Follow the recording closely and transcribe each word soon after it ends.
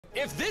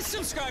If this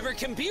subscriber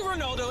can beat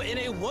Ronaldo in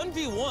a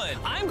 1v1,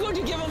 I'm going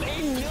to give him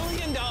 $1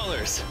 million.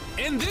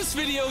 In this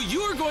video, you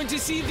are going to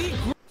see the...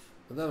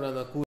 No dobra,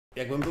 no kur...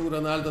 Jakbym był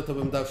Ronaldo, to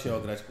bym dał się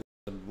ograć,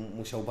 kur...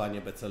 Musiał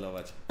banie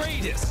becelować.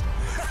 Greatest.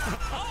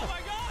 Oh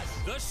my gosh!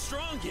 The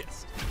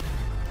strongest.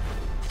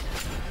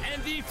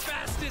 And the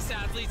fastest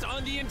athletes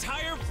on the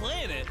entire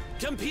planet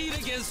compete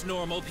against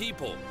normal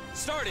people.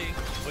 Starting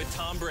with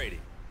Tom Brady.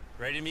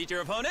 Ready to meet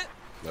your opponent?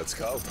 Let's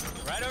go.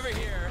 Right over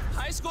here,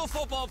 high school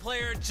football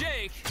player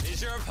Jake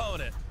is your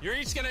opponent. You're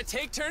each gonna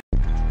take turns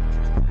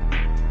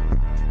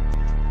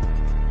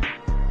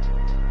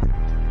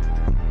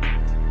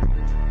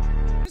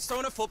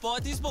throwing a football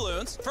at these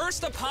balloons.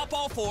 First to pop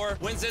all 4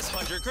 wins this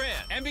 $100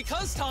 grand. And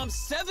because Tom's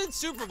 7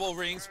 Super Bowl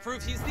rings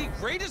prove he's the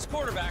greatest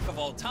quarterback of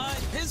all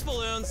time, his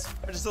balloons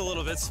are just a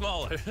little bit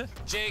smaller.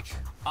 Jake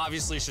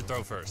obviously should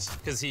throw first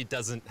because he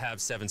doesn't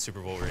have 7 Super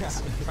Bowl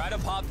rings. Try to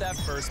pop that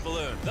first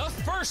balloon. The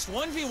first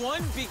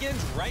 1v1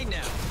 begins right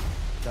now.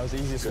 That was the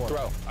easiest one. Good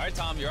throw. All right,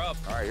 Tom, you're up.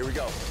 All right, here we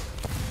go.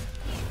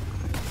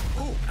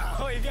 Ooh.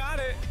 Oh, you got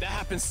it. That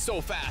happens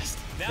so fast.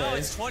 Now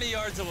it's 20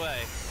 yards away.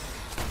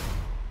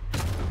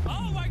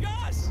 Oh my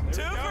gosh!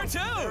 2 for 2!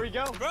 There we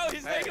go. Bro,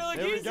 he's making it look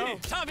easy.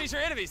 Tom, he's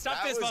your enemy.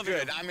 Stop fist bumping.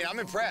 That was good. I mean, I'm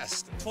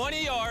impressed.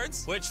 20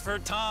 yards, which for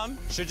Tom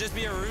should just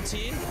be a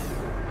routine.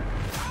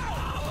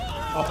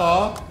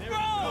 Oho!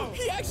 Bro,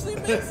 he actually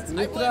missed.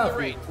 Nie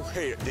trafił.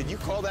 Wait, did you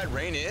call that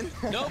rain in?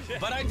 Nope,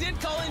 but I did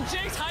call in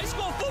Jake's high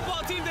school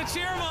football team to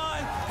cheer him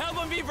on. Help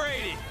him beat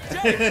Brady.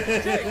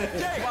 Jake!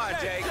 Come on,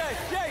 Jake.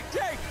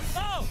 Jake!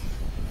 Oh!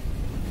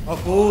 O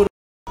kur...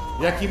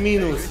 Jaki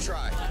minus. Good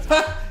try.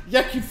 Ha!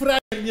 Jaki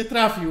frajer nie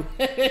trafił.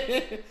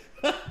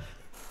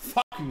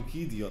 Fucking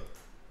idiot.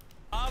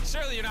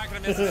 Surely you're not gonna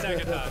miss the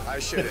second time. I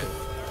shouldn't.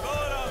 Pull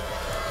it up.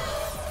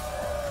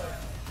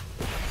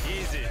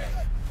 Easy.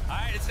 All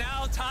right, it's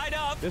now tied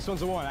up. This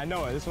one's a 1. I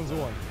know it. This one's a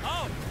 1.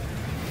 Oh!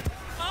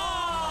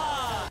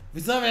 Oh!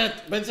 Widzowie,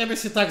 będziemy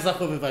się tak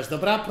zachowywać,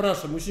 dobra?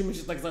 Proszę, musimy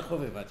się tak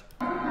zachowywać.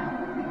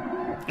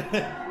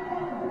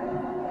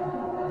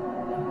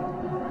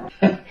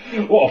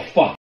 What a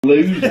fuck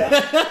loser.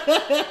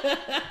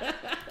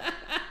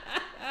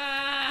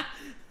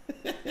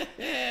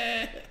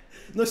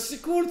 No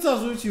sikulca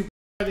rzucił,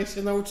 niech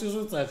się nauczy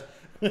rzucać.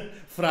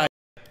 Fraj.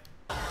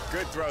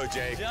 Good throw,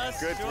 Jake. Just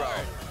Good throw.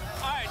 short.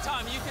 All right,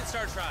 Tom, you can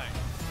start trying.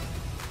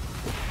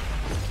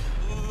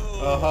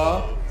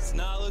 Oho. It's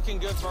not looking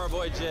good for our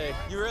boy Jake.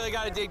 You really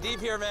got to dig deep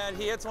here, man.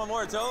 He hits one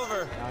more, it's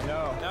over. I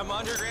know. That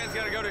 $100 grand's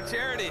got to go to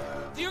charity.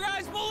 Do you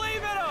guys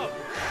believe in him?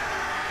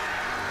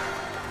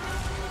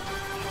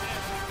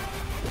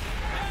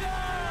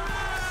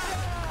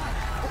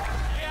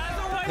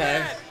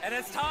 Okay. And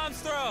it's Tom's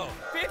throw.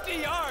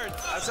 50 yards.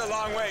 That's a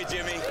long way,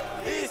 Jimmy.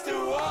 He's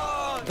too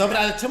long. Dobra,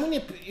 ale czemu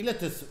nie... Ile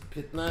to jest?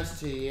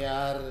 15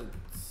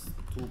 yards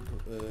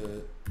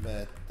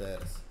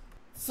meters.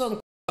 Co on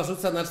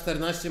rzuca na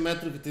 14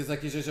 metrów i to jest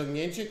jakieś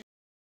osiągnięcie?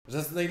 Że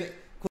jest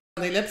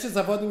najlepszy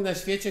zawodnik na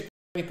świecie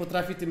nie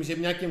potrafi tym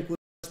ziemniakiem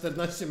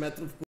 14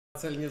 metrów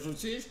celnie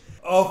rzucić?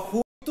 O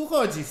chuj tu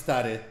chodzi,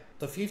 stary.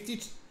 To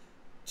 50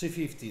 czy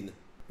 15?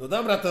 No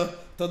dobra,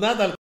 to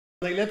nadal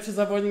najlepszy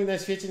zawodnik na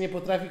świecie nie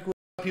potrafi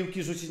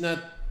piłki rzucić na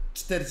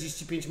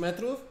 45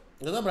 metrów?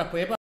 No dobra,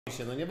 pojebałem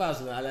się, no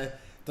nieważne, ale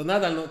to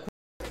nadal, no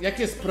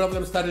jaki jest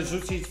problem, stary,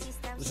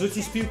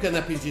 rzucić piłkę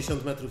na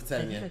 50 metrów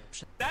celnie?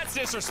 That's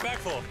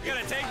disrespectful. You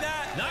gonna take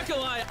that? Not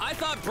gonna lie, I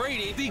thought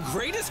Brady, the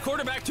greatest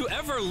quarterback to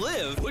ever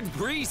live, would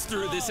breeze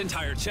through this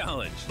entire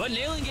challenge. But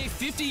nailing a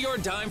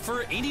 50-yard dime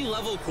for any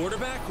level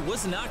quarterback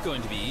was not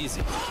going to be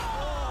easy.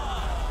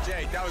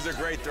 Jake, that was a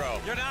great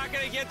throw. You're not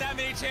gonna get that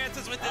many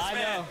chances with this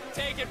man. Know.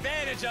 Take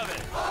advantage of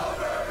it.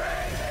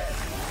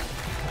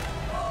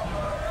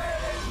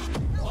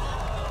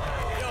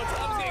 Yo,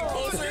 Tom's getting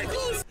closer and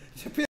closer.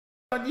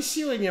 Oni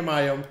siły nie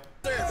mają.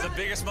 It's the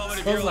biggest moment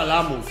of Co your za life.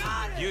 lamus.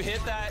 You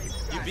hit that,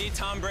 you beat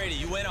Tom Brady,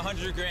 you win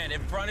 $100 grand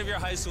in front of your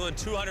high school and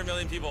 200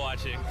 million people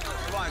watching.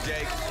 Come on,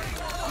 Jake.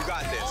 You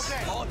got this.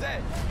 All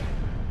day.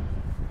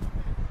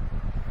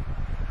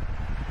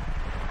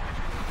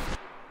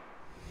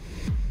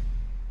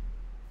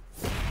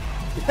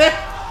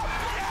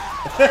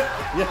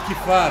 Jaki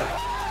far.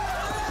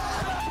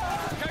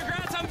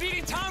 Congrats on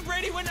beating Tom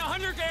Brady, winning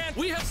 $100 grand.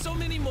 We have so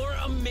many more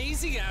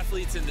amazing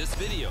athletes in this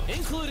video,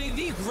 including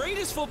the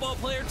greatest football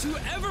player to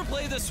ever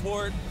play the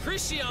sport,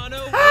 Cristiano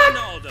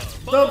Ronaldo.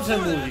 But Dobrze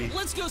before mówi. that,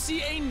 let's go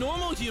see a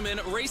normal human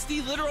race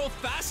the literal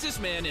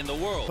fastest man in the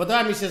world.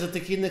 Podoba mi się, że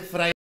tych innych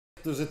frajerów,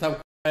 którzy tam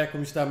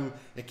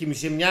jakimś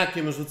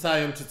ziemniakiem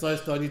rzucają czy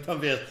coś, to oni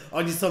tam, wiesz,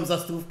 oni są za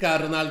 100, a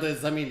Ronaldo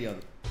jest za 1 000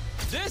 000.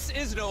 This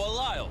is Noah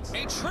Lyles,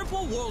 a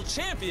triple world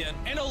champion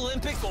and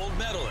Olympic gold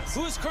medalist,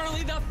 who is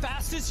currently the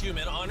fastest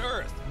human on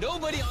Earth.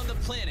 Nobody on the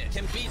planet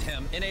can beat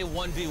him in a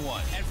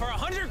 1v1. And for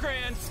 $100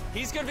 grand,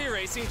 he's gonna be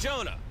racing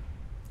Jonah.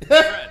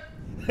 Fred.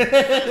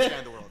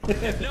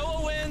 If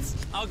Noah wins,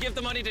 I'll give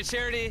the money to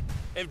charity.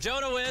 If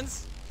Jonah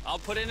wins, I'll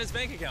put it in his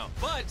bank account.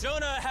 But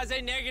Jonah has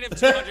a negative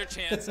 200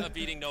 chance of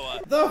beating Noah.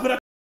 Dobra,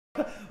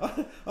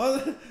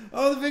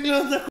 on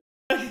wygląda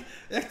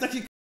jak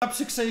taki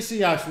przykrzejszy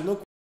Jasiu, no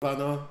kurwa,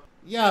 no.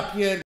 Ja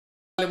pierdolę,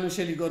 ale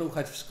musieli go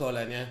ruchać w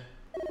szkole, nie?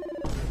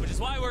 Which is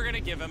why we're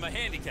gonna give him a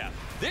handicap.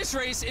 This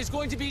race is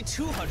going to be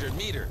 200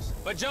 meters.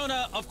 But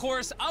Jonah, of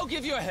course, I'll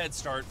give you a head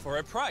start for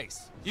a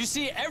price. You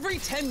see, every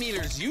 10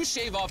 meters you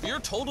shave off your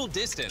total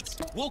distance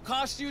will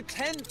cost you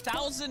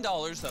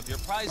 $10,000 of your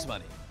prize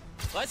money.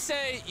 Let's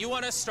say you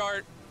want to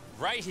start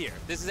right here.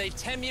 This is a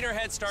 10-meter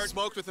head start.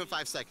 Smoked within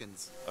 5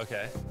 seconds.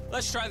 Okay.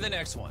 Let's try the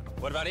next one.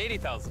 What about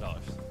 $80,000?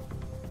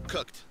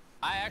 Cooked.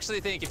 I actually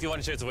think if you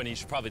want a chance to win, you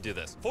should probably do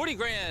this. 40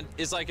 grand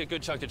is like a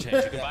good chunk of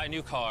change. You can buy a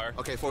new car.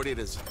 Okay, 40 it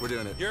is. We're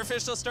doing it. Your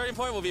official starting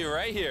point will be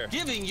right here,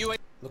 giving you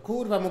No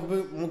kurwa,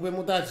 mógłby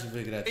mu dać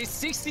wygrać. a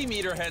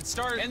 60-meter head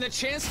start and the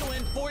chance to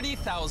win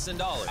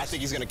 $40,000. I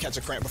think he's gonna catch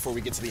a cramp before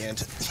we get to the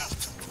end.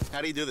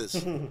 How do you do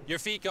this? Your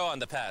feet go on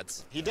the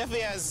pads. He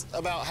definitely has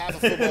about half a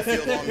football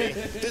field on me.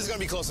 This is gonna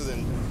be closer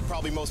than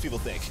probably most people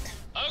think.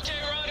 Okay,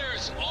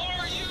 runners,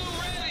 are you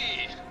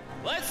ready?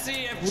 Let's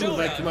see if Kurwa,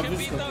 Jonah jaki ma can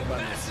beat wyskok the chyba.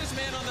 fastest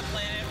man on the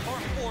planet for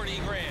 40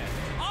 grand.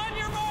 On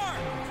your mark,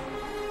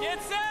 get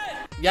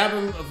set. Ja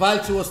bym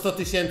walczył o 100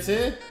 000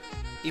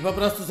 i po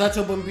prostu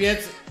zacząłbym biec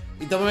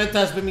i do momentu,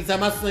 aż by mi za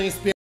mocno nie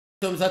spierdolił,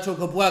 to bym zaczął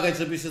go błagać,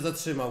 żeby się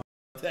zatrzymał.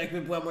 To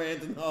jakby była moja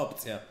jedyna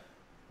opcja.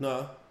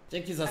 No,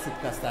 dzięki za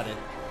słupka, stary.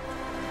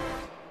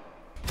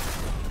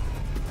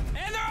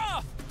 And they're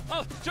off.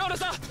 Oh,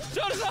 Jonah's off.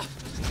 Jonah's off.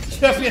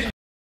 Ja pierdolę.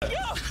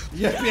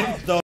 Ja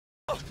pierdolę.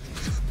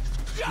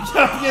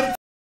 Ja pierdolę.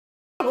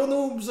 On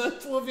umrze,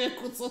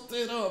 człowieku, co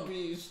ty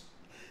robisz?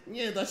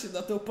 Nie da się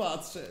na to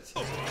patrzeć.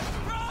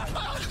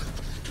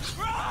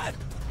 Run!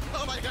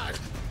 Oh my god!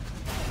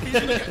 He's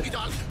gonna get me,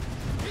 dog!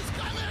 He's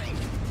coming!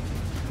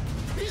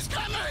 He's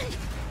coming!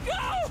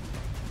 Go!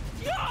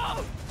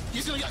 Go!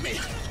 He's gonna get me!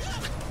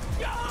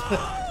 Go!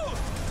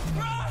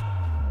 Run!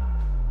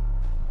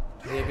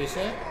 Jebie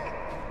się?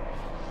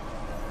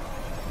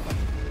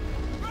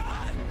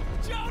 Run!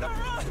 Jonah,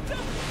 run!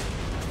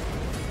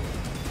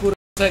 Kurwa,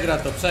 przegrał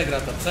to,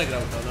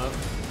 no.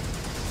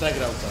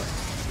 Przegrał to.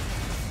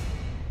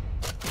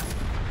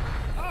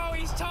 Oh,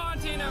 he's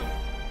taunting him.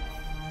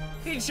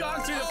 He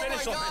jogged through the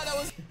finish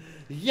line.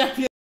 Ja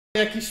pierdolę,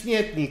 jaki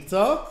śmietnik,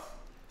 co?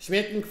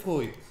 Śmietnik w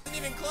chuj.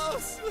 Even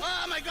close!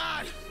 Oh my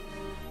god!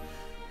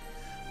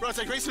 Bro, it's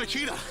like racing a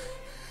cheetah.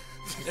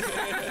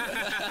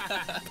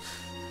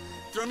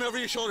 Throw me over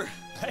your shoulder.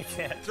 I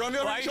can't. Throw me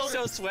over Why are your you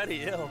shoulder. so sweaty?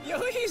 Ew. Yo,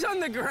 he's on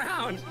the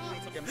ground.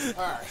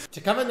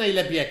 Ciekawe, na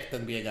ile biegł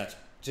ten biegacz.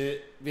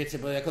 Czy wiecie,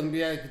 bo jak on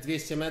biegł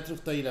 200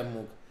 metrów, to ile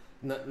mógł?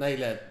 Na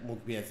ile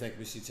mógł biec, jak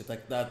myślicie?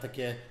 Tak na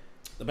takie...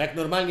 No bo jak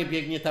normalnie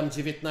biegnie tam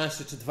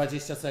 19 czy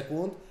 20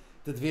 sekund,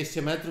 te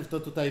 200 metrów to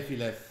tutaj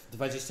chwilę w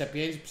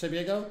 25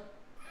 przebiegał?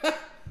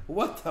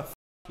 What a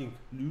fucking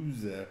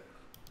loser.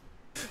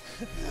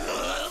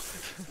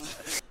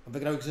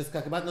 Wygrał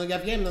igrzyska chyba? No ja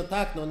wiem, no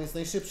tak, no on jest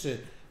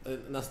najszybszy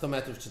na 100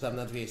 metrów, czy tam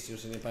na 200,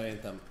 już nie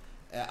pamiętam.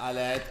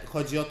 Ale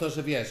chodzi o to,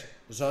 że wiesz,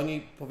 że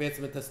oni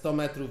powiedzmy te 100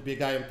 metrów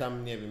biegają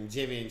tam, nie wiem,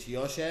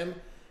 9,8,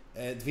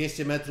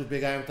 200 metrów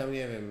biegają tam,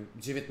 nie wiem,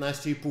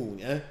 19,5,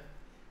 nie?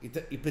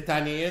 I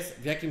pytanie jest,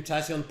 w jakim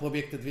czasie on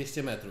pobiegł te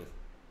 200 metrów?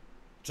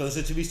 Czy on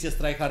rzeczywiście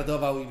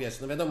strajhardował i wiesz,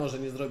 no wiadomo, że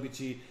nie zrobi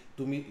ci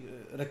tu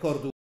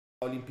rekordu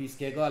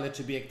olimpijskiego, ale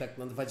czy biegł tak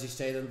na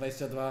 21,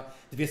 22,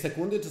 2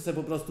 sekundy, czy sobie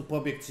po prostu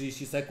pobiegł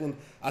 30 sekund,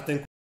 a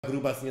ten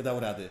grubas nie dał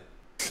rady?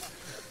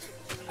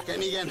 Get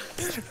me again.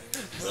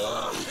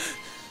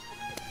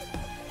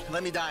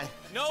 Let me die.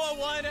 Noah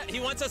won. He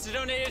wants us to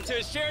donate it to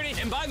his charity.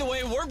 And by the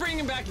way, we're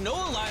bringing back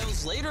Noah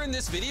Lyles later in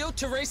this video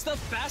to race the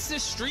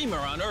fastest streamer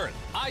on Earth.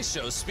 I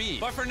show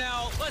speed. But for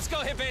now, let's go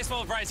hit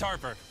baseball with Bryce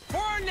Harper.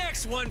 For our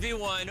next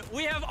 1v1,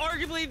 we have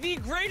arguably the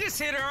greatest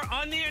hitter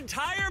on the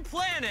entire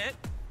planet,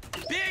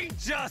 Big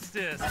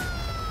Justice.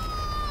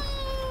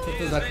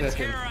 He has been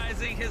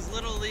terrorizing his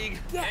little league.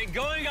 And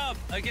going up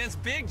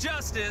against Big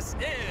Justice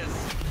is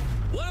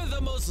one of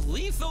the most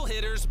lethal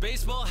hitters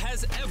baseball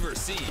has ever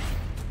seen.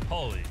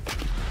 Holy.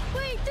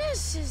 Wait,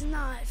 this is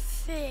not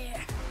fair.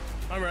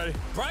 I'm ready.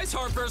 Bryce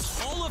Harper's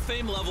Hall of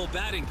Fame level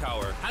batting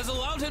power has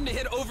allowed him to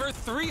hit over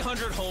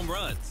 300 home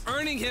runs,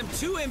 earning him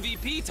 2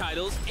 MVP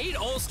titles, 8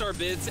 All-Star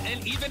bids,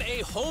 and even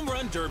a Home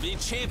Run Derby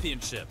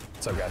championship.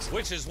 What's up, guys?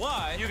 Which is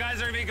why you guys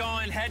are gonna be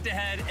going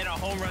head-to-head in a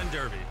Home Run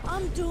Derby.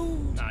 I'm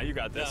doomed. Nah, you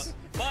got this.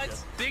 But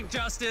Big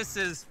Justice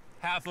is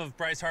half of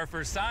Bryce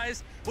Harper's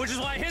size, which is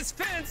why his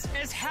fence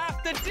is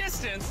half the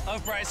distance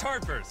of Bryce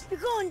Harper's.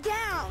 You're going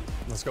down.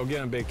 Let's go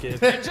get him, big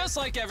kid. And just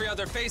like every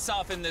other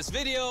face-off in this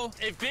video,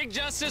 if Big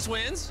Justice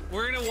wins,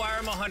 we're gonna wire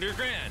him 100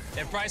 grand.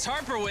 If Bryce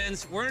Harper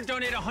wins, we're gonna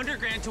donate 100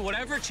 grand to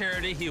whatever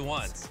charity he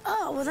wants.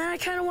 Oh, well then I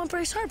kind of want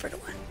Bryce Harper to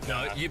win.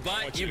 No, you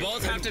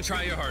both have to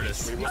try your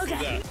hardest.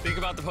 Okay. Think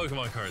about the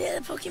Pokemon cards. Yeah,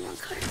 the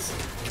Pokemon cards.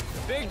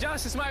 Big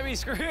Justice might be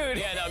screwed.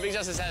 Yeah, no, Big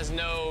Justice has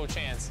no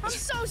chance. I'm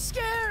so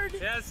scared.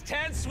 He has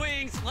 10 swings.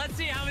 Let's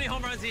see how many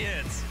home runs he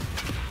hits.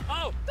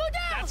 Oh, Go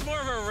down. that's more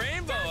of a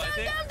rainbow, I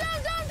think.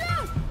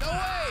 Down. No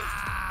way.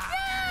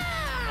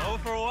 Yeah. 0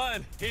 for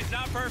 1. He's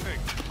not perfect.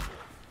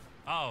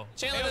 Oh.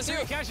 Chandler, let's see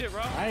you catch it,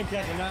 bro. I ain't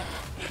catching that.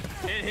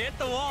 It hit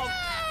the wall.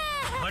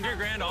 100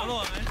 grand on the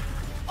line.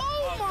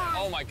 Oh my.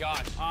 Oh my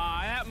gosh.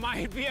 That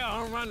might be a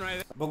home run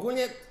right there. W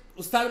ogóle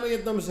ustalmy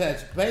jedną rzecz.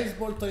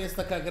 Baseball to jest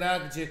taka gra,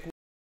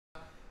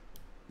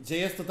 gdzie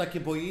jest to takie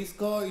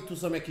boisko i tu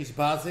są jakieś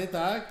bazy,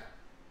 tak?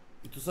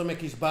 I tu są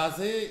jakieś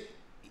bazy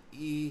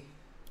i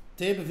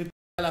typ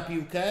wypierdala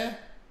piłkę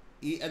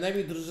i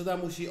enemy drużyna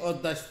musi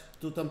oddać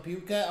tu tą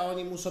piłkę, a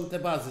oni muszą te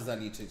bazy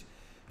zaliczyć.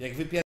 Jak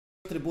wypierdala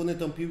trybuny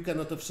tą piłkę,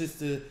 no to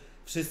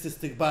wszyscy z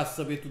tych baz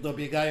sobie tu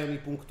dobiegają i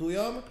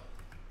punktują,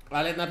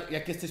 ale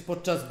jak jesteś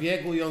podczas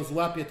biegu i on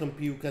złapie tą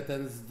piłkę,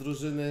 ten z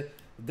drużyny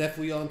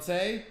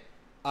defującej,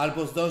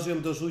 albo zdąży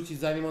ją dorzucić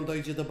zanim on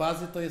dojdzie do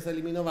bazy, to jest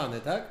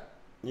eliminowany, tak?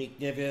 Nikt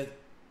nie wie,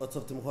 o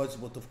co w tym chodzi,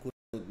 bo to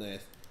trudne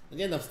jest. No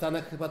nie no, w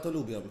Stanach chyba to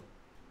lubią.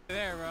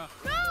 There, bro.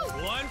 No!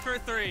 1 for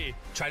 3.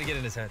 Try to get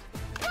in his head.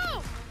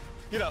 No!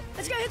 Get up.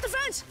 Let's go hit the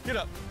fence. Get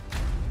up.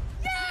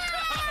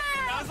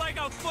 That was like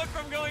a foot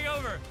from going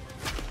over.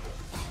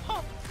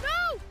 Oh,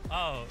 no!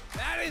 Oh,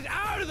 that is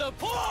out of the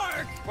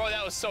park! Bro,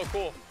 that was so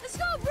cool. Let's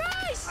go,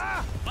 Bryce!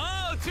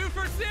 Oh, 2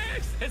 for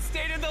 6. It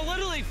stayed in the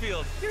Little League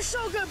field. You're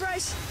so good,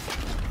 Bryce.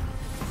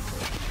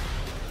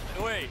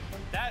 Wait,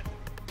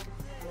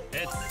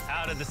 it's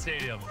out of the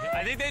stadium.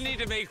 I think they need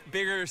to make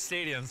bigger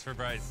stadiums for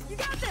Bryce. You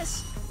got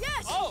this.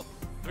 Yes. Oh,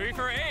 3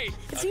 for 8.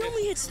 If he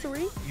only hits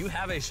 3, You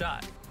have a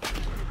shot.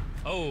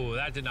 Oh,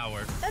 that did not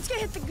work. let's go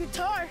hit the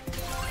guitar.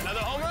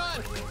 Another home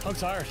run. I'm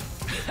tired.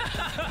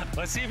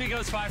 Let's see if he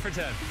goes 5 for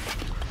 10.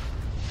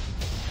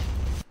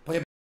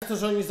 Pojebane to,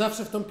 że oni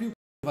zawsze w tą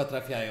piłkę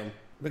trafiają.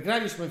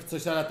 Wygraliśmy w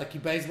coś ale taki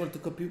baseball,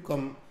 tylko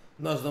piłką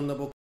nożną, no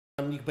bo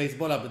nam nikt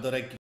baseballa by do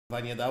ręki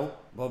nie dał,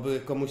 bo by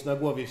komuś na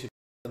głowie się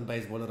ten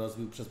baseball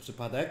rozbił przez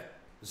przypadek,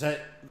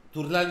 że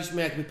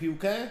turlaliśmy jakby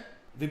piłkę,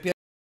 wypieraliśmy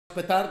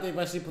petardę i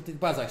właśnie po tych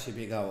bazach się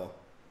biegało.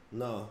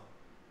 No.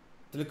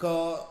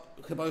 Tylko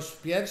chyba już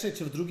w pierwszej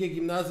czy w drugiej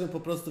gimnazjum po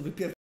prostu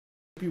wypieraliśmy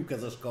piłkę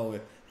ze szkoły.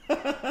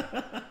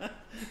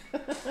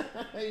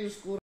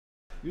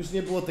 Już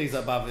nie było tej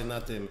zabawy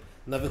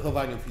na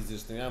wychowaniu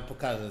fizycznym. Ja wam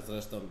pokażę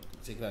zresztą,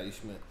 gdzie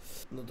graliśmy.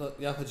 No to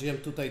ja chodziłem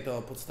tutaj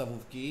do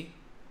podstawówki,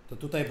 to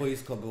tutaj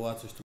boisko było,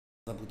 coś tu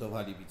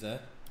zabudowali, widzę.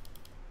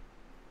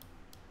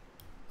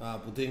 A,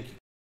 budynki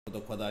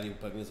dokładali,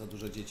 pewnie za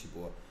dużo dzieci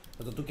było.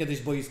 No to tu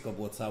kiedyś boisko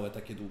było całe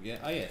takie długie,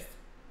 a jest.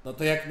 No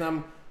to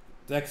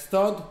jak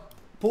stąd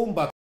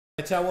pumba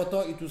leciało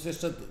to i tu jest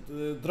jeszcze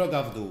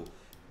droga w dół.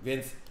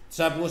 Więc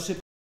trzeba było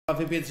szybko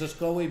wybiec ze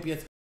szkoły i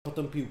biec po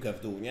tą piłkę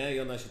w dół, nie? I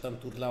ona się tam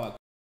turlała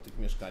w tych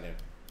mieszkaniach.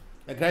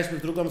 Jak graliśmy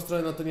w drugą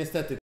stronę, no to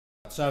niestety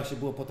trzeba się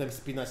było potem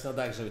wspinać na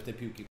dach, żeby te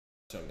piłki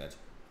ciągać.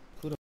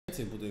 Kurwa,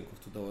 więcej budynków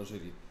tu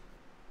dołożyli.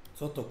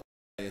 Co to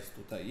jest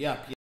tutaj? Ja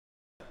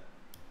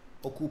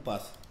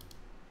okupas.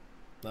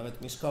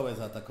 Nawet mi szkołę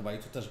zaatakowali,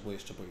 tu też było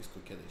jeszcze boisko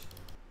kiedyś.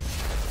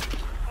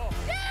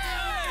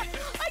 Yeah!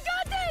 I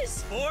got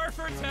this! 4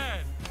 for 10.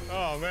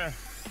 Oh, man.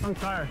 I'm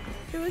tired.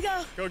 Here we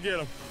go. Go get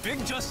him.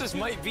 Big Justice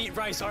might beat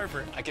Bryce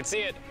Harper. I can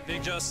see it.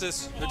 Big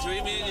Justice,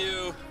 between me and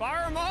you,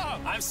 Fire him up.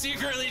 I'm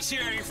secretly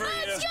cheering for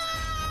you. Let's go!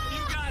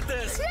 You got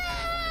this.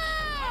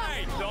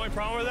 Yeah! The only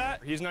problem with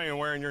that, he's not even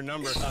wearing your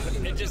number.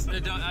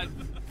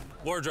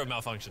 Wardrobe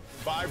malfunction.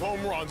 5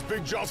 home runs.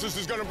 Big Justice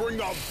is gonna bring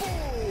the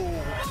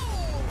boom.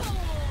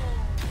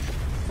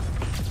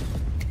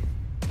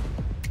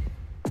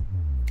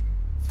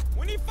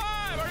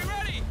 25, are you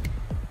ready?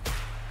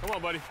 Come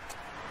on, buddy.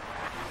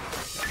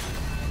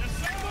 Yes,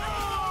 sir.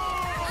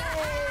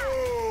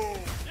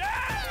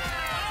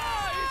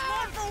 Yeah! He's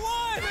 1 for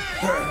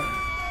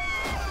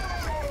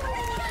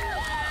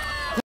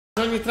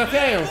 1. Oni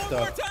trafiają w 4 to.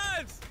 more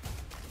times.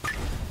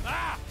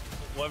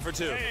 1 for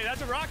 2. Hey,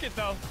 that's a rocket,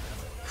 though.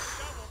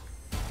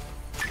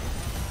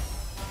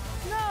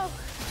 No.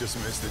 Just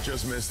missed it.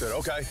 Just missed it.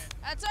 Okay.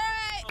 That's all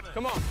right.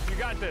 Come on, you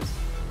got this.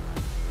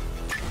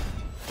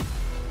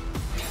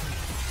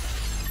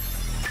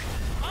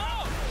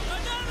 Oh,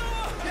 another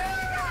one!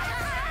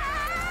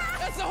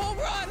 That's a home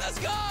run. Let's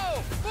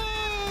go!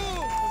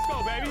 Boom! Let's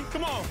go, baby.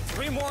 Come on.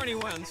 3 more and he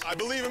wins. I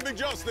believe in Big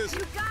Justice.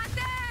 You got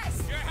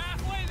this! You're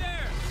halfway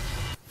there.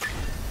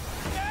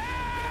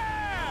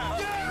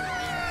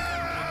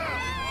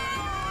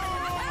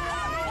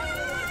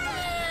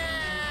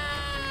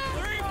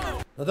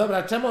 No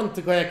dobra, czemu on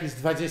tylko jakieś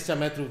 20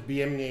 metrów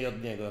bije mniej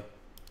od niego?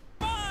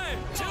 5,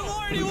 2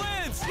 more and he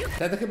wins.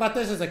 Ten chyba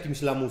też jest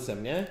jakimś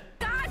lamusem, nie?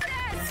 Got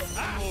this!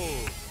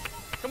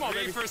 Come on, 3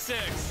 baby. for 6.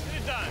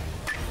 Get it done.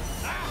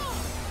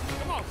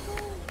 Come on.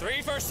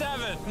 3 for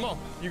 7. Come on.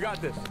 You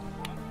got this.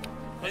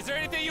 Is there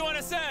anything you want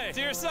to say to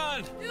your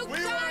son? You We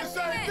got want to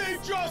say this!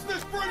 Big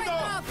Justice, bring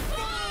the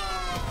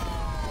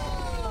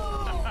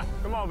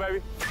Come on,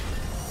 baby.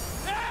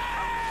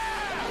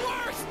 That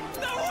works!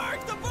 That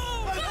worked! The boom!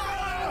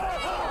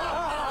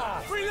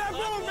 Bring that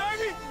boom,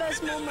 baby.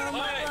 Best moment of my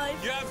Okay,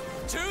 life. you have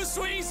 2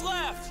 swings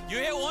left. You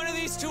hit one of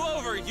these 2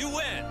 over, you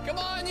win. Come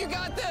on, you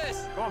got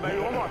this. Come on, baby.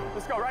 One more.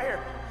 Let's go right here.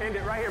 End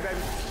it right here,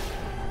 baby.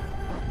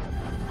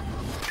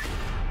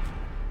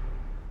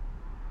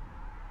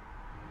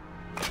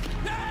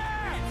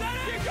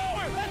 Keep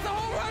going. That's a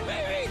home run,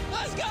 baby.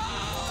 Let's go.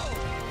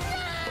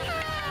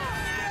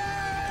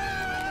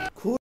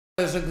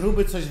 że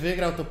gruby coś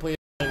wygrał, to pojechanie.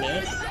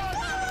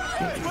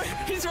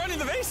 He's running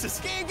the bases.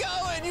 Keep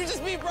going. You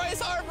just beat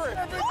Bryce Harper.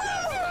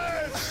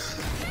 Whoa!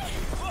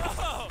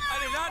 I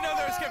did not know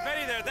there was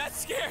confetti there. That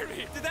scared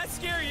me. Did that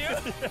scare you?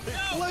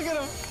 No. Look at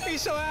him.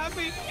 He's so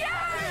happy.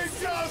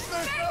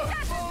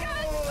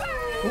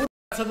 Kurwa,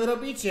 co wy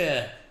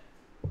robicie?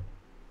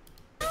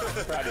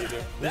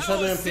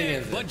 Wyszedłem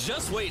pieniędzy. But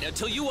just wait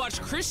until you watch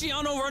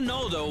Cristiano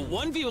Ronaldo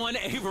 1v1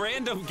 a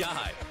random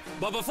guy.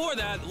 But before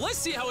that, let's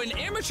see how an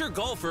amateur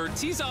golfer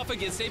tees off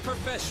against a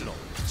professional.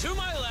 To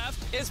my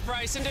left is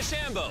Bryson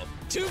DeChambeau,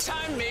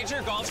 two-time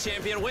major golf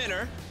champion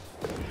winner.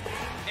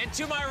 And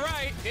to my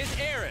right is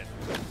Aaron.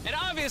 And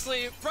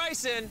obviously,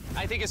 Bryson,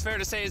 I think it's fair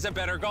to say, is a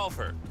better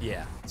golfer.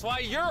 Yeah. That's why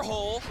your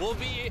hole will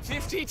be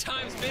 50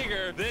 times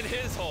bigger than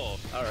his hole.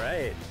 All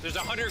right. There's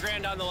 100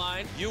 grand on the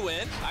line. You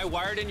win. I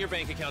wire it in your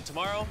bank account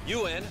tomorrow.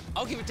 You win.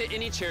 I'll give it to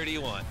any charity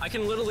you want. I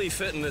can literally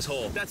fit in this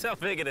hole. That's how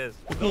big it is.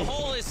 The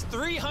hole is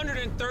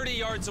 330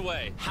 yards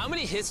away. How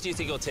many hits do you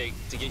think it'll take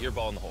to get your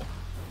ball in the hole?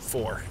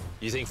 4.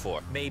 You think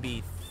 4?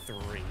 Maybe 3.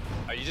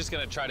 Are you just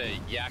gonna try to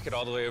yak it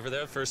all the way over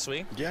there first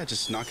swing? Yeah,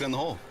 just knock it in the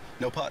hole.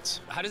 No putts.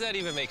 How does that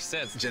even make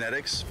sense?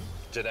 Genetics.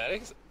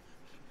 Genetics?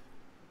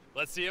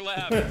 Let's see what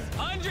happens.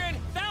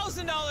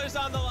 $100,000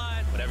 on the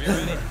line. Whenever you're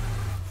ready.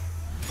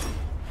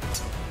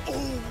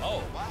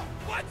 Oh, wow.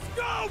 Let's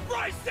go,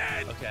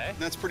 Bryson! Okay.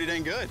 That's pretty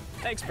dang good.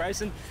 Thanks,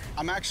 Bryson.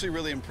 I'm actually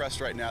really impressed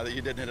right now that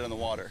you didn't hit it on the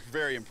water.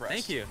 Very impressed.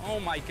 Thank you. Oh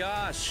my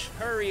gosh.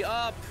 Hurry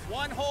up.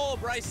 One hole,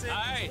 Bryson. All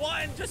right.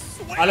 One. Just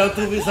swing. Ale on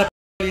tu zapali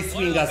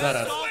swinga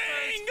zaraz.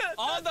 Swing!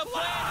 On the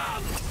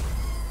plane!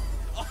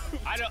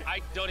 I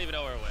don't even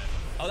know where it went.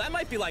 Oh, that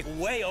might be like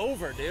way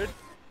over, dude.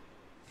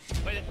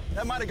 But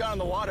That might have gone in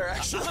the water,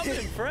 actually. I'm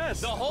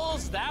impressed. the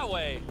hole's that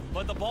way,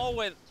 but the ball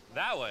went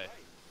that way.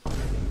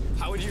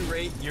 How would you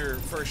rate your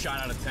first shot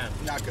out of 10?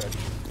 Not good.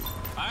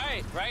 All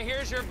right, right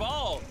here's your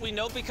ball. We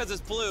know because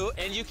it's blue,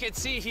 and you can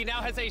see he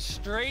now has a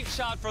straight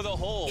shot for the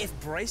hole. If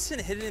Bryson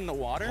hit it in the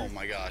water, Oh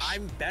my gosh.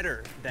 I'm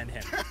better than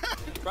him.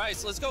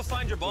 Bryce, let's go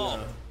find your ball.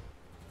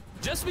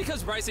 Just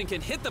because Bryson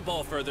can hit the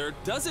ball further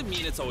doesn't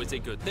mean it's always a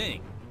good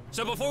thing.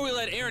 So before we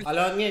let Aaron...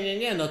 Ale on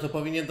nie, no to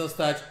powinien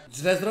dostać.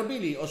 Źle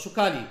zrobili,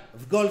 oszukali.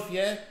 W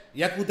golfie,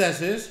 jak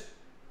uderzysz,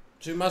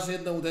 czy masz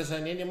jedno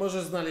uderzenie, nie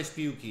możesz znaleźć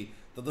piłki.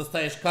 To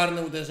dostajesz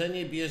karne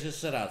uderzenie i bijesz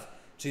jeszcze raz.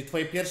 Czyli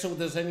twoje pierwsze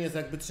uderzenie jest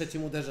jakby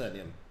trzecim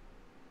uderzeniem.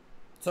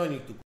 Co oni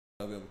tu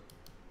robią?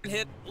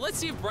 hit. Let's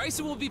see if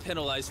Bryson will be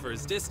penalized for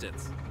his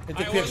distance. I All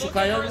tu right, pier we're looking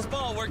szukają? for his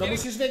ball. We're No getting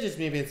musisz wiedzieć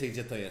mniej więcej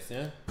gdzie to jest,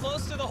 nie?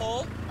 close to the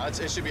hole.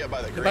 It should be up by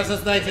the Chyba, green. że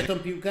znajdzie tą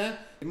piłkę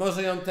i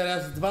może ją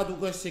teraz 2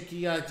 długości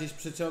kija gdzieś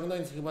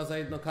przyciągnąć, chyba za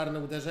jedno karne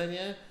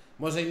uderzenie.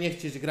 Może nie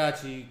chcieć grać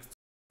i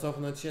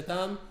cofnąć się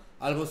tam,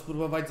 albo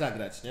spróbować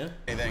zagrać, nie?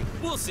 Anything.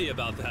 We'll see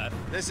about that.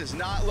 This is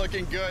not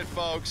looking good,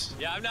 folks.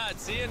 Yeah, I'm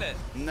not seeing it.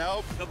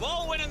 Nope. The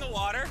ball went in the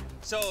water,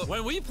 so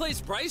when we place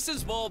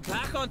Bryson's ball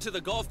back onto the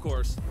golf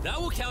course, that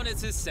will count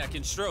as his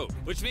second stroke,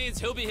 which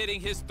means he'll be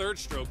hitting his third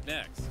stroke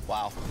next.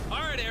 Wow. All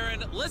right,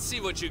 Aaron, let's see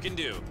what you can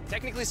do.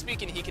 Technically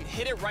speaking, he can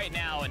hit it right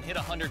now and hit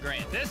 100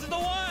 grand. This is the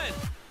one.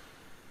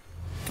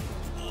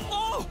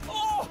 Oh,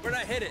 oh, Where'd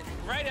I hit it?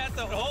 right at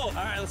the hole. All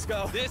right, let's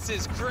go. This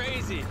is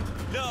crazy.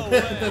 No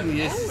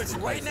way. Oh, it's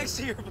right next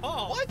to your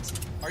ball. What?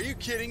 Are you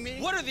kidding me?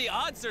 What are the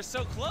odds they're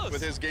so close?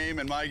 With his game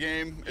and my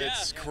game,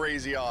 it's Yeah.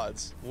 crazy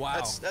odds.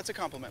 Wow. That's a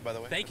compliment, by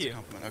the way. Thank That's you. A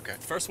compliment. Okay.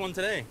 First one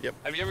today. Yep.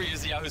 Have you ever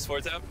used the Yahoo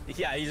Sports app?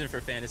 Yeah, I use it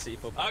for fantasy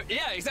football.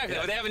 Yeah, exactly.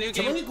 Yeah. They have a new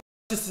Czemu game oni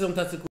wszyscy są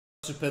tacy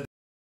przypedy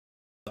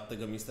od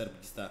tego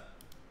Mrbeasta?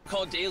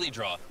 called Daily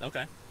Draw,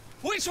 Okay.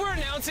 which we're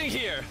announcing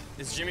here.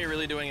 Is Jimmy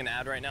really doing an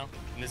ad right now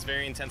in this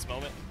very intense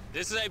moment?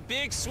 This is a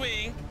big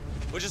swing,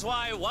 which is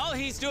why while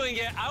he's doing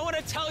it, I want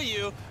to tell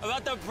you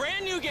about the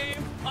brand new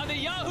game on the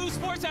Yahoo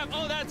Sports app.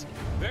 Oh, that's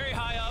very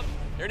high up.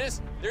 There it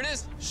is. There it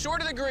is.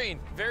 Short of the green.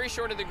 Very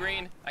short of the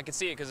green. I can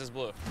see it because it's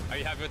blue. Are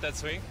you happy with that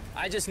swing?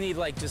 I just need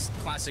just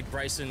classic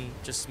Bryson,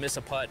 just miss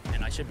a putt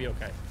and I should be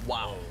okay.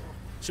 Wow.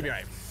 Should be all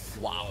right.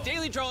 Wow.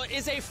 Daily Draw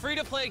is a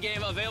free-to-play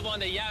game available on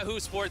the Yahoo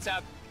Sports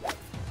app.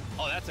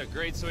 Oh, that's a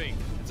great swing.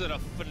 It's a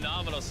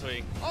phenomenal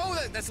swing. Oh,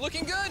 that's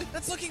looking good.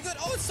 That's looking good.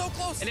 Oh, it's so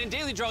close. And in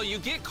Daily Draw, you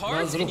get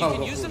cards and you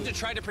can use them to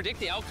try to predict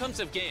the outcomes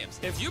of games.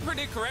 If you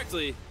predict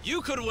correctly,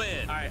 you could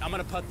win. All right, I'm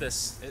gonna putt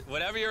this.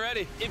 Whenever you're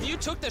ready. If you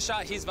took the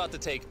shot he's about to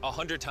take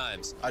 100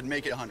 times. I'd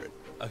make it 100.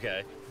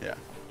 Okay. Yeah.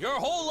 Your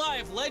whole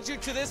life led you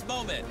to this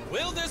moment.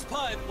 Will this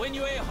putt win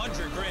you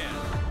 100 grand?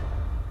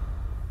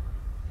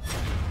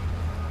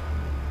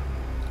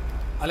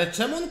 Ale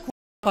czemu on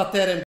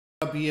paterem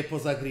bije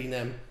poza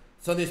greenem?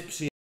 Co on jest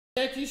przyjemny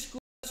jakiś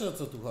czy o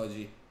co tu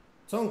chodzi?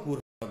 Co on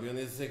robi? On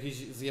jest jakiś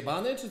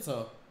zjebany czy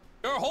co?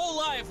 Your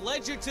whole life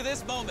led you to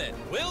this moment.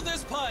 Will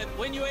this putt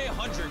win you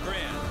 100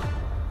 grand?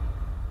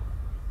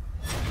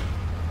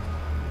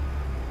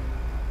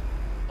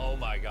 Oh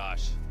my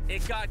gosh.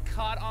 It got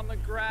caught on the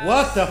grass.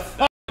 What the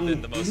fuck?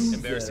 Been the most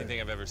embarrassing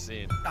thing I've ever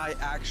seen. I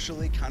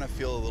actually kind of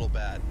feel a little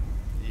bad.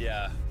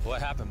 Yeah.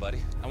 What happened,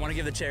 buddy? I want to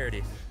give the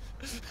charity.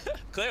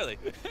 Clearly.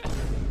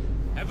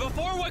 And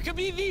before what could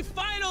be the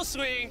final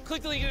swing,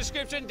 click the link in the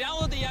description,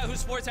 download the Yahoo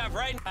Sports app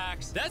right now.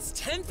 That's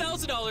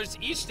 $10,000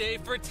 each day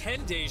for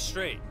 10 days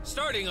straight,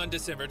 starting on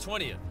December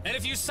 20th. And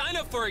if you sign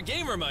up for a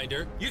game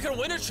reminder, you can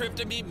win a trip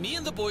to meet me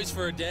and the boys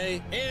for a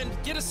day and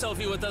get a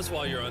selfie with us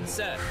while you're on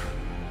set.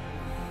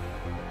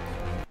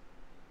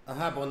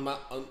 Aha, bo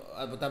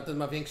albo tamten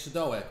ma większy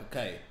dołek,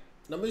 okej.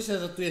 No myślę,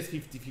 że tu jest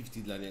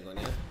 50-50 dla niego,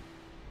 nie?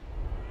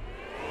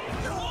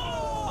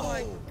 Oh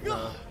my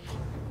God!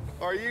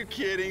 Are you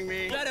kidding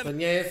me? To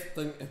nie jest,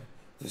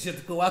 to się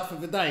tylko łatwo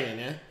wydaje,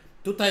 nie?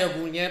 Tutaj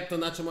ogólnie to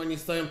na czym oni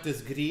stoją to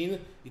jest green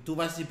i tu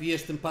właśnie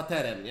bijesz tym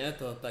paterem, nie?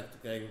 To tak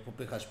tylko jakby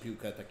popychasz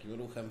piłkę takim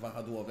ruchem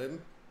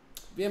wahadłowym.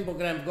 Wiem, bo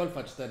grałem w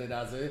golfa 4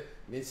 razy,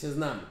 więc się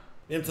znam.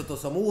 Wiem co to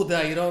są łudy,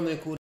 irony,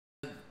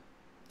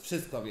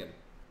 wszystko wiem.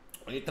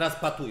 Oni teraz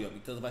patują i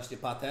to jest właśnie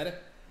pater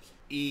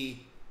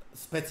i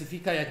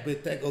specyfika jakby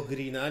tego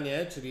greena,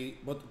 nie? Czyli,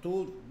 bo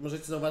tu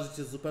możecie zauważyć,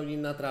 jest zupełnie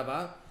inna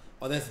trawa.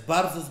 Ona jest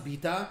bardzo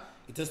zbita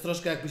i to jest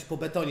troszkę jakbyś po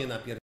betonie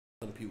napierdolał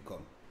tą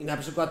piłką. I na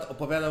przykład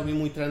opowiadał mi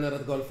mój trener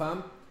od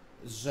golfa,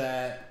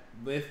 że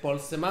my w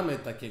Polsce mamy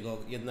takiego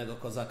jednego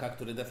kozaka,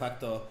 który de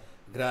facto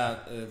gra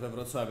we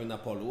Wrocławiu na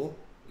polu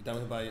i tam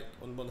chyba,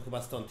 on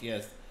chyba stąd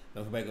jest,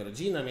 tam chyba jego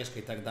rodzina mieszka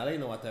i tak dalej,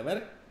 no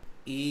whatever.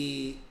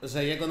 I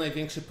że jego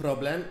największy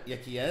problem,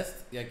 jaki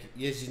jest, jak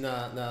jeździ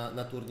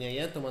na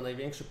turnieje, to ma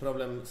największy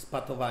problem z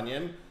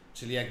patowaniem,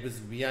 czyli jakby z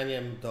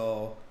wbijaniem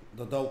do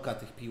dołka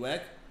tych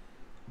piłek,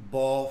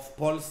 bo w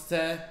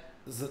Polsce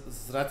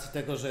z racji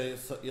tego, że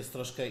jest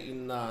troszkę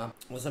inna,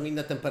 bo są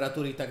inne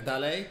temperatury i tak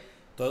dalej,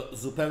 to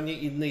zupełnie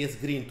inny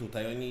jest green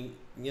tutaj. Oni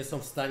nie są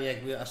w stanie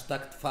jakby aż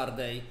tak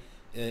twardej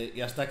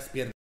i aż tak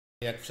spierdolnej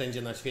jak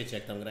wszędzie na świecie,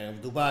 jak tam grają w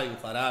Dubaju,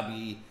 w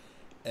Arabii,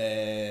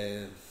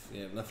 nie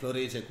wiem, na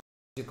Florydzie,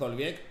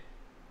 gdziekolwiek,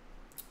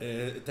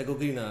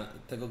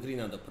 tego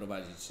greena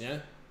doprowadzić, nie?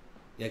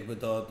 Jakby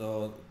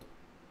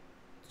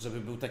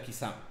żeby był taki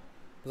sam.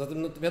 Poza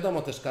tym, no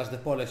wiadomo też, każde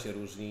pole się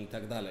różni i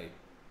tak dalej.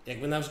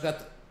 Jakby na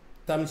przykład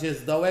tam, gdzie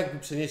jest dołek, by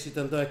przenieśli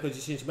ten dołek o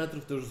 10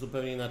 metrów, to już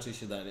zupełnie inaczej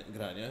się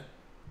gra, nie?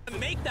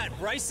 Make that,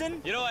 Bryson?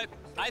 You know what?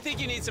 I think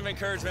you need some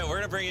encouragement. We're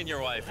gonna bring in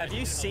your wife. Have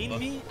you seen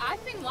me?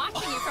 I've been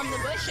watching you from the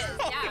bushes,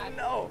 yeah.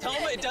 No. Tell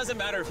him it doesn't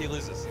matter if he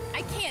loses.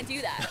 I can't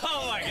do that.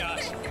 Oh my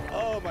gosh.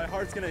 Oh, my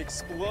heart's gonna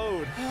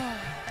explode.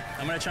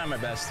 I'm gonna try my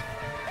best.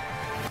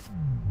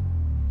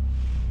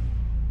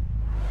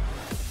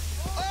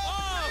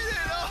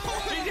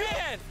 He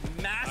did!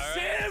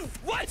 Massive!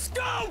 Right. Let's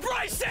go,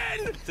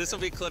 Bryson! This will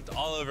be clipped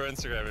all over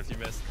Instagram if you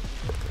missed.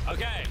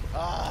 Okay,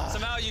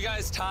 somehow you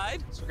guys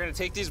tied, so we're gonna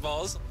take these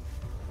balls.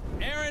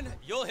 Aaron,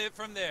 you'll hit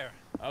from there.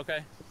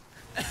 Okay.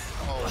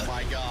 Oh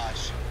my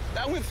gosh.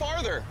 That went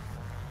farther.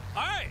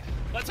 All right,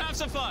 let's have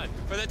some fun.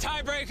 For the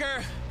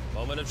tiebreaker,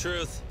 moment of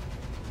truth.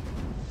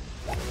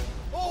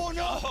 Oh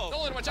no!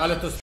 Nolan, watch out. Ale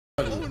to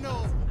Oh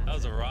no! That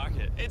was a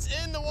rocket. It's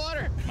in the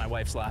water. My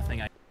wife's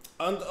laughing.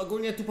 On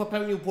ogólnie tu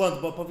popełnił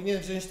błąd, bo powinien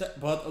wziąć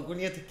bo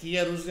ogólnie te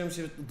kije różnią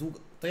się długo.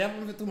 To ja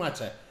wam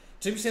wytłumaczę.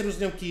 Czym się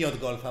różnią kije od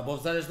golfa? Bo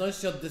w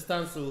zależności od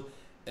dystansu,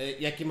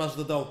 jaki masz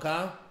do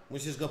dołka,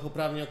 musisz go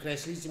poprawnie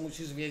określić i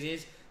musisz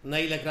wiedzieć, na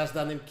ile grasz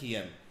danym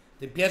kijem.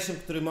 Tym pierwszym,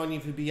 którym oni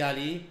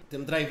wybijali,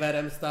 tym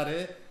driverem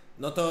stary,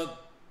 no to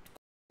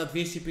na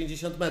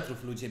 250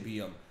 metrów ludzie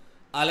biją.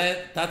 Ale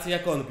tacy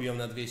jak on biją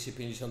na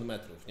 250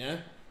 metrów,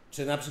 nie?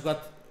 Czy na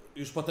przykład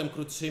już potem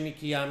krótszymi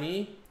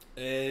kijami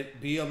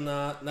biją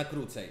na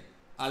krócej.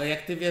 Ale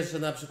jak ty wiesz, że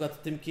na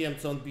przykład tym kijem,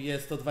 co on bije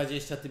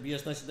 120, ty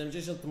bijesz na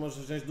 70, to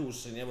możesz wziąć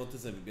dłuższy, nie? Bo ty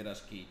sobie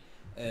wybierasz kij,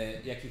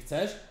 jaki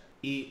chcesz.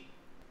 I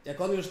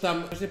jak on już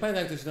tam, już nie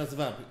pamiętam jak to się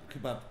nazywa,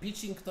 chyba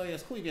pitching to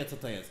jest, chuj wie co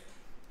to jest.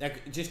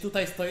 Jak gdzieś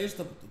tutaj stoisz,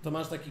 to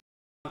masz taki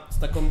z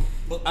taką,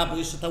 bo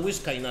jeszcze ta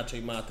łyżka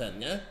inaczej ma ten,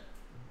 nie?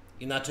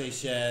 Inaczej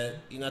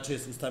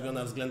jest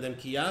ustawiona względem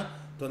kija,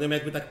 to on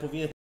jakby tak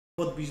powinien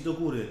podbić do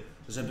góry,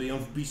 żeby ją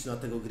wbić na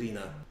tego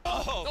greena.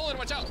 Oh, Nolan,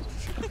 watch out.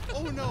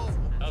 Oh no!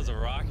 That was a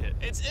rocket.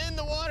 It's in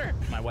the water.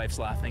 My wife's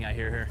laughing. I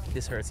hear her.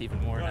 This hurts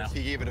even more now.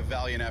 He gave it a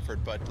valiant effort,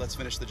 but let's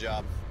finish the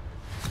job.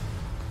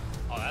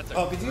 Oh, that's a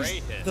O, widzisz? great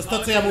hit. To jest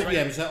to, co ja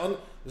mówiłem,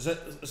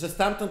 że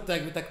stamtąd to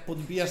jakby tak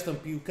podbijasz tą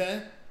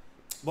piłkę,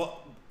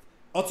 bo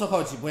o co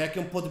chodzi? Bo jak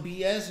ją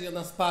podbijesz i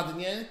ona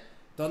spadnie,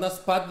 to ona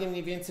spadnie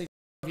mniej więcej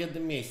w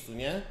jednym miejscu,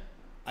 nie?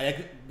 A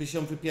jakbyś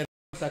ją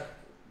wypierdolił tak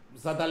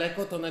za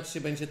daleko, to ona ci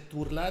się będzie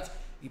turlać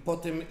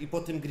i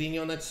po tym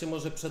greenie ona ci się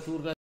może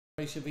przeturlać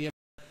i się wyjebać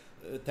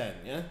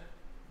ten, nie?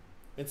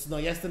 Więc no,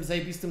 ja jestem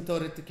zajebistym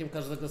teoretykiem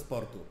każdego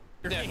sportu.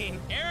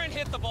 Aaron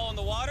hit the ball in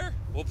the water.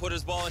 We'll put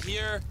his ball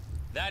here.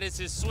 That is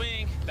his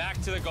swing. Back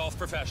to the golf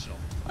professional.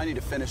 I need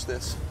to finish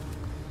this.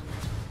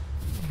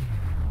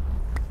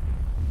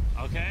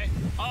 Okay.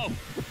 Oh,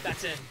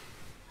 that's it.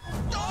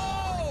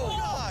 Oh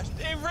gosh!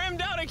 It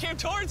rimmed out and came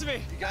towards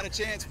me. You got a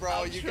chance,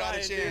 bro. You got a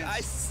chance. Dude,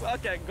 I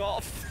suck at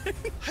golf.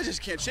 I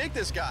just can't shake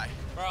this guy.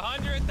 For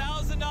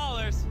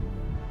 $100,000.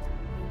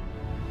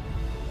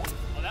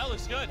 Oh, that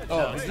looks good.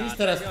 O, widzisz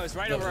teraz? It's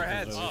right over our Dobrze,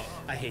 heads. dobrze.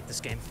 I hate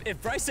this game. If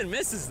Bryson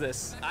misses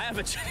this, I have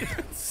a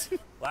chance.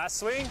 Last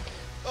swing.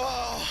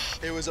 Oh,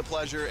 it was a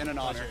pleasure and an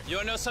honor. You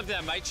want to know something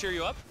that might cheer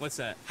you up? What's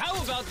that? How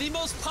about the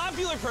most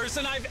popular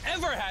person I've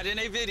ever had in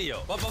a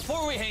video? But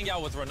before we hang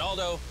out with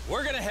Ronaldo,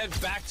 we're gonna head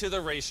back to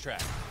the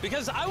racetrack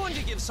because I wanted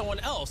to give someone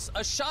else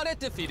a shot at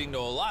defeating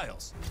Noah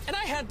Lyles. And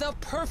I had the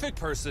perfect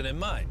person in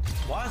mind.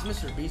 Why is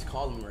Mrbeast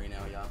calling me right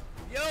now, y'all?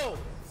 Yo,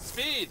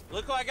 Speed,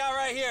 look what I got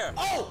right here.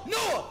 Oh,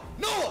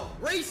 Noah,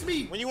 race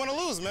me. When you want to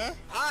lose, man?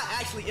 I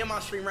actually in my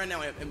stream right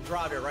now and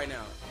drive it right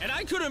now. And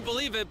I couldn't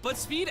believe it, but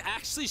Speed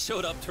actually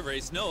showed up to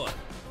race Noah.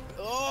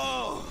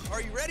 Oh,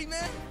 are you ready,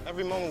 man?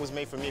 Every moment was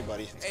made for me,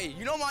 buddy. Hey,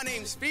 you know my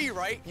name's Speed,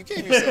 right? You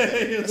gave yourself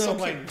that. You That's know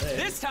okay. my name.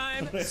 This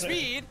time,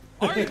 Speed,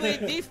 arguably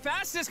the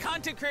fastest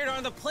content creator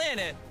on the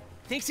planet,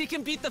 thinks he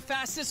can beat the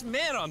fastest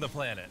man on the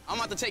planet. I'm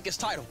about to take his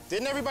title.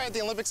 Didn't everybody at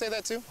the Olympics say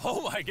that too?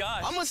 Oh my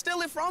God. I'm gonna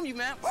steal it from you,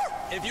 man.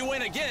 If you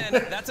win again,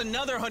 that's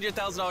another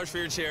 $100,000 for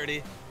your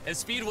charity. If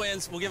Speed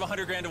wins, we'll give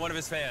 100 grand to one of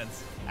his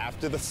fans.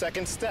 After the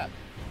second step,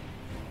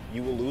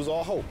 you will lose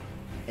all hope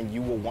and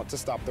you will want to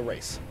stop the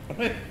race.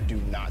 Do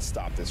not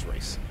stop this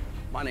race.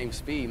 My name's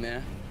Speed,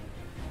 man.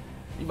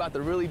 You about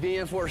to really be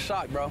in for a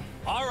shock, bro.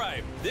 All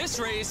right, this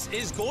race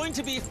is going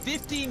to be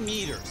 50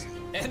 meters.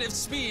 And if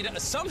Speed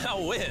somehow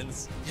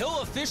wins, he'll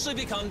officially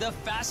become the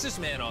fastest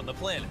man on the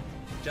planet.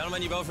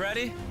 Gentlemen, you both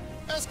ready?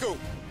 Let's go.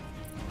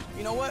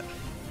 You know what?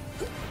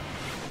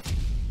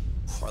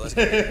 All right, let's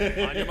go.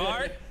 On your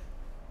mark.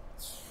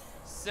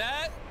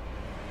 Set.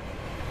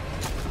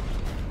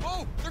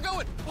 Oh, they're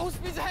going. Oh,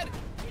 Speed's ahead.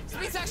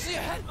 Speed's actually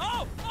ahead.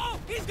 Oh,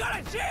 he's got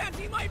a chance.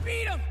 He might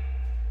beat him.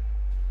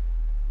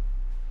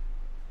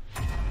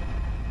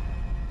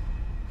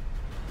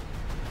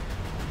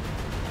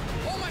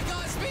 Oh my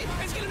God, Speed,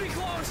 it's gonna be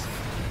close.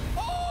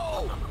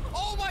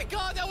 Oh my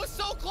God, that was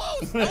so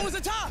close. That was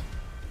a tie.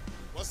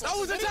 That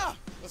was a tie.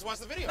 Let's watch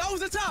the video. That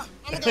was a tie.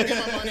 I'm gonna go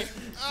get my money.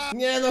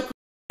 Nie no,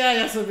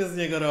 ja sobie z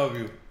niego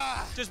robił.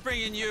 Just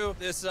bringing you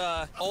this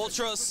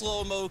ultra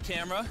slow-mo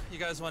camera. You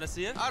guys want to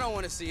see it? I don't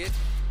want to see it.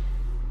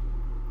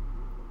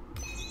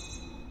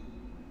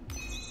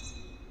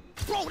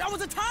 Bro, that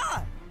was a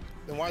tie.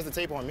 Then why is the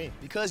tape on me?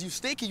 Because you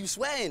sticky, you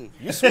sweating.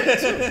 You sweat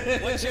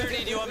too. What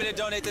charity do you want me to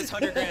donate this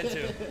 100 grand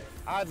to?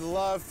 I'd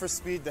love for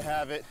Speed to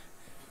have it,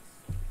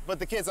 but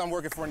the kids I'm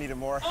working for need it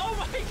more. Oh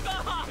my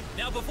God!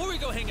 Now, before we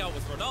go hang out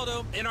with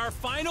Ronaldo, in our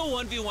final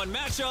 1v1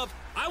 matchup,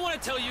 I want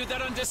to tell you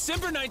that on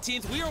December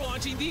 19th, we are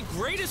launching the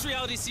greatest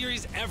reality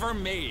series ever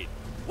made,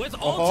 with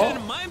all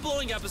 10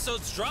 mind-blowing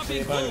episodes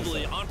dropping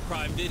globally on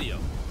Prime Video.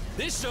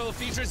 This show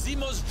features the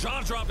most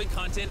jaw-dropping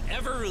content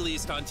ever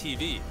released on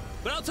TV.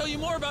 But I'll tell you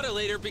more about it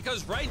later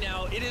because right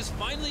now it is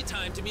finally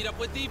time to meet up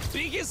with the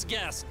biggest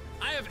guest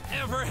I have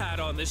ever had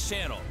on this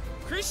channel,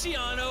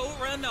 Cristiano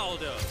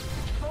Ronaldo.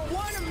 For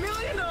 $1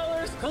 million,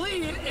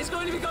 Khalid is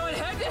going to be going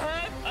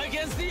head-to-head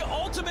against the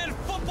ultimate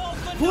football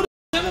phenomenon.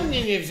 Czemu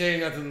mnie nie wzięli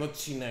na ten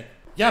odcinek?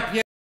 Ja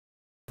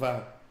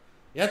pierdolę.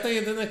 Ja to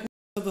jedyne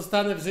co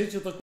dostanę w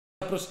życiu to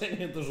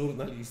zaproszenie do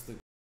żurnalisty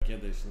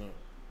kiedyś, no.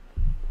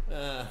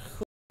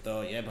 Chuj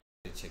to jeba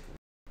życie,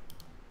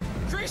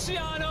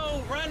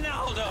 Cristiano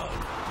Ronaldo.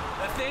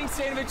 The thing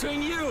standing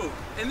between you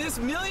and this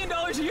 $1 million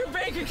in your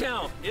bank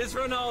account is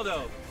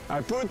Ronaldo.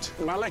 I put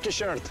my lucky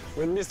shirt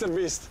with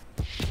Mrbeast.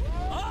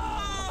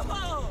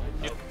 Oh!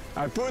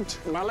 I put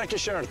my lucky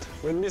shirt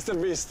with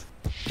Mrbeast.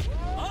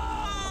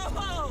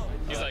 Oh!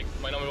 He's like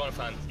my #1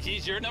 fan.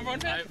 He's your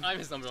 #1 fan? I'm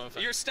his #1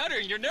 fan. You're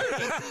stuttering, you're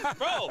nervous.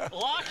 Bro,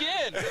 lock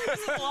in. This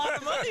is a lot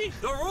of money.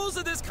 The rules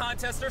of this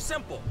contest are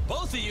simple.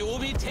 Both of you will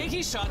be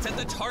taking shots at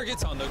the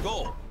targets on the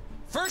goal.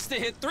 First to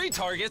hit 3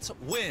 targets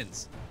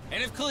wins.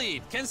 And if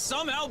Khalid can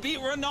somehow beat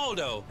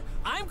Ronaldo,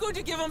 I'm going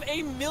to give him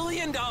 $1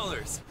 million.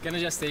 Can I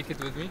just take it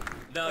with me?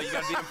 No, you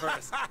gotta beat him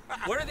first.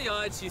 What are the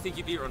odds you think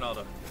you beat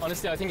Ronaldo?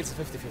 Honestly, I think it's a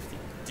 50-50.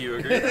 Do you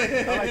agree?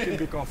 I like you to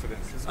be confident.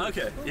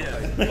 Okay, yeah.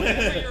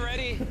 Whenever you're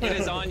ready, it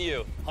is on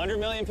you. 100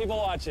 million people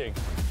watching.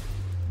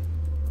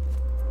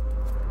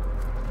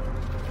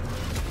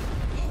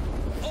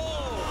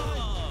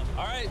 Oh!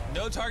 All right,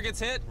 no targets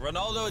hit.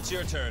 Ronaldo, it's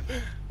your turn.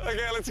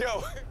 Okay, let's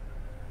go.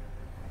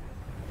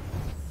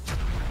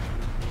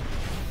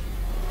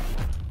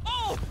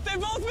 Oh, they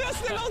both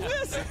missed, they both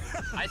missed.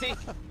 I think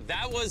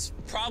that was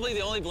probably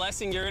the only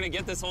blessing you're gonna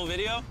get this whole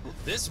video.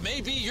 This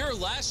may be your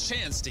last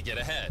chance to get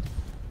ahead.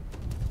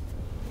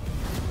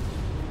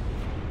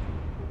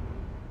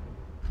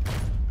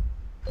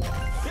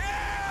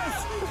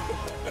 Yes!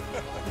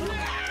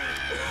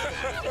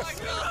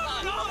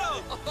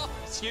 Ronaldo!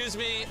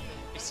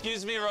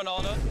 Excuse me,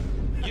 Ronaldo.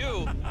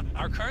 You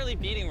are currently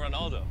beating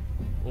Ronaldo.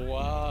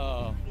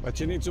 Wow. But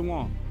you need 2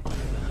 more.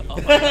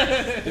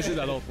 This is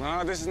a lot.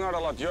 No, this is not a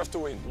lot. You have to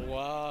win.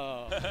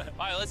 Wow. All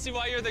right, let's see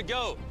why you're the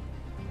GOAT.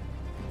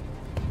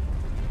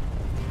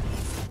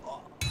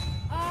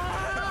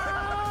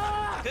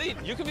 Hey,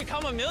 you could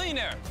become a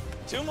millionaire.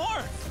 2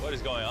 more. What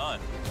is going on?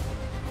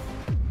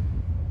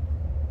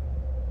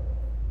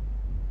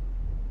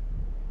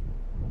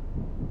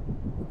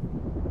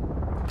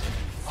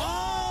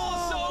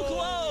 Oh, so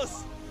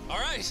close. All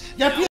right.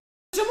 Ja pierdolę,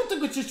 czemu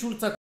tego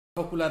cieciulca w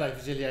okularach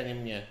wzięli, a nie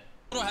mnie?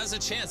 Has a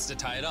chance to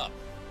tie it up.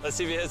 Let's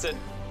see if he hits it.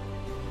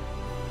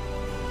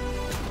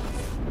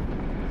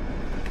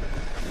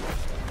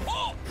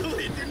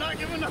 Khalid, you're not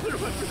giving another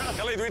one.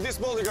 Khalid, with this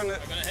ball, you're gonna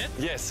hit?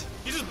 Yes.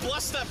 You just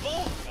blessed that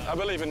ball. I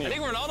believe in you. I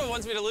think Ronaldo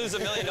wants me to lose $1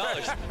 million. All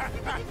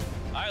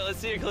right, let's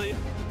see it, Khalid.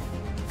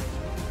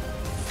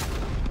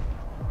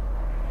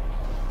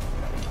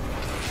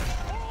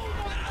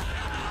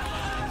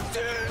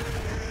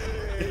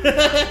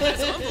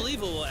 As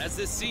unbelievable as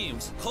this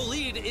seems,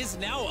 Khalid is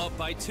now up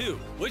by 2,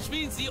 which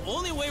means the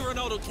only way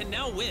Ronaldo can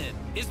now win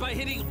is by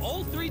hitting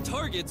all 3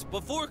 targets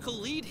before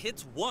Khalid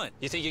hits 1.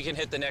 You think you can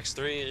hit the next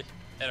 3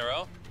 in a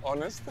row?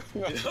 Honest?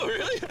 No. Oh,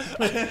 really?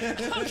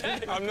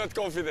 Okay. I'm not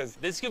confident.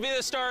 This could be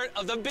the start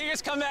of the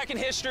biggest comeback in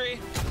history.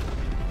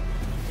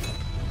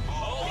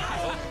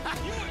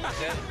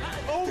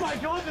 Oh my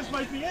God, this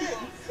might be it.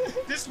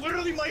 This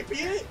literally might be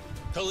it.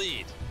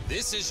 Khalid,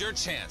 this is your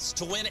chance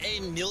to win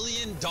 $1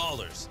 million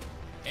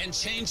and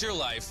change your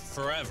life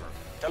forever.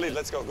 Khalid,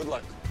 let's go. Good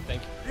luck.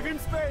 Thank you. Give him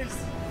space.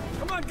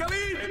 Come on,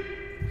 Khalid.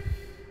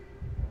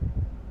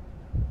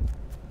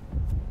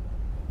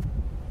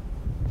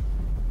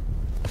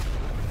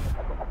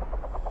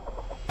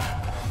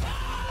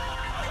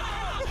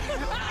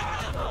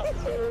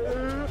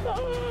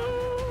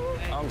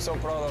 I'm so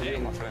proud of you,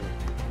 my friend.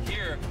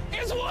 Here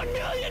is $1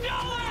 million!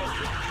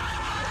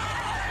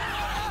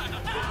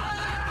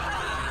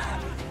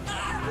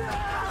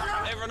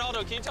 Hey,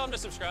 Ronaldo, can you tell him to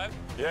subscribe?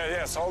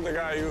 Yes. All the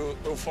guys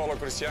who follow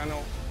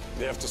Cristiano,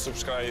 they have to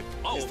subscribe.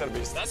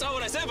 Mrbeast. That's not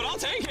what I said, but I'll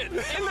take it in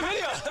the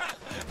video.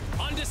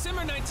 On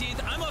December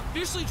 19th, I'm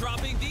officially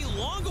dropping the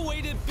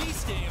long-awaited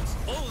Beast games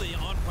only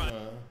on Prime.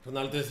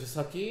 Ronaldo jest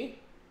wysoki?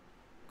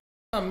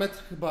 A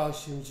metr chyba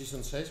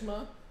 86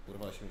 ma?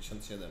 Kurwa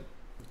 87.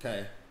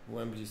 Okej,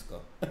 byłem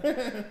blisko.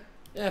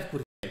 Nie,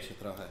 wkurwiłem się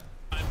trochę.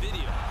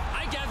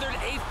 I gathered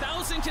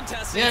 8,000 Nie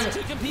contestants wiem, to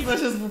compete.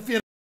 to jest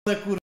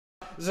wypierdolone, kurwa,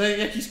 że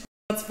jakiś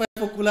kurwa cwer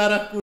w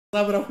okularach, kurwa,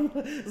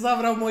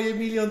 zabrał moje $1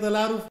 milion,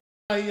 kurwa,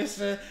 i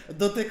jeszcze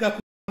dotyka, kurwa,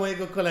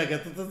 mojego kolegę.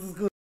 To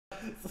kurwa,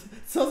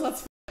 co za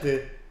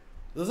cwety?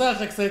 No zobacz,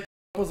 jak sobie,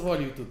 kurwa,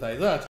 pozwolił tutaj.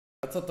 Zobacz,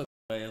 kurwa, co to,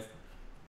 kurwa, jest.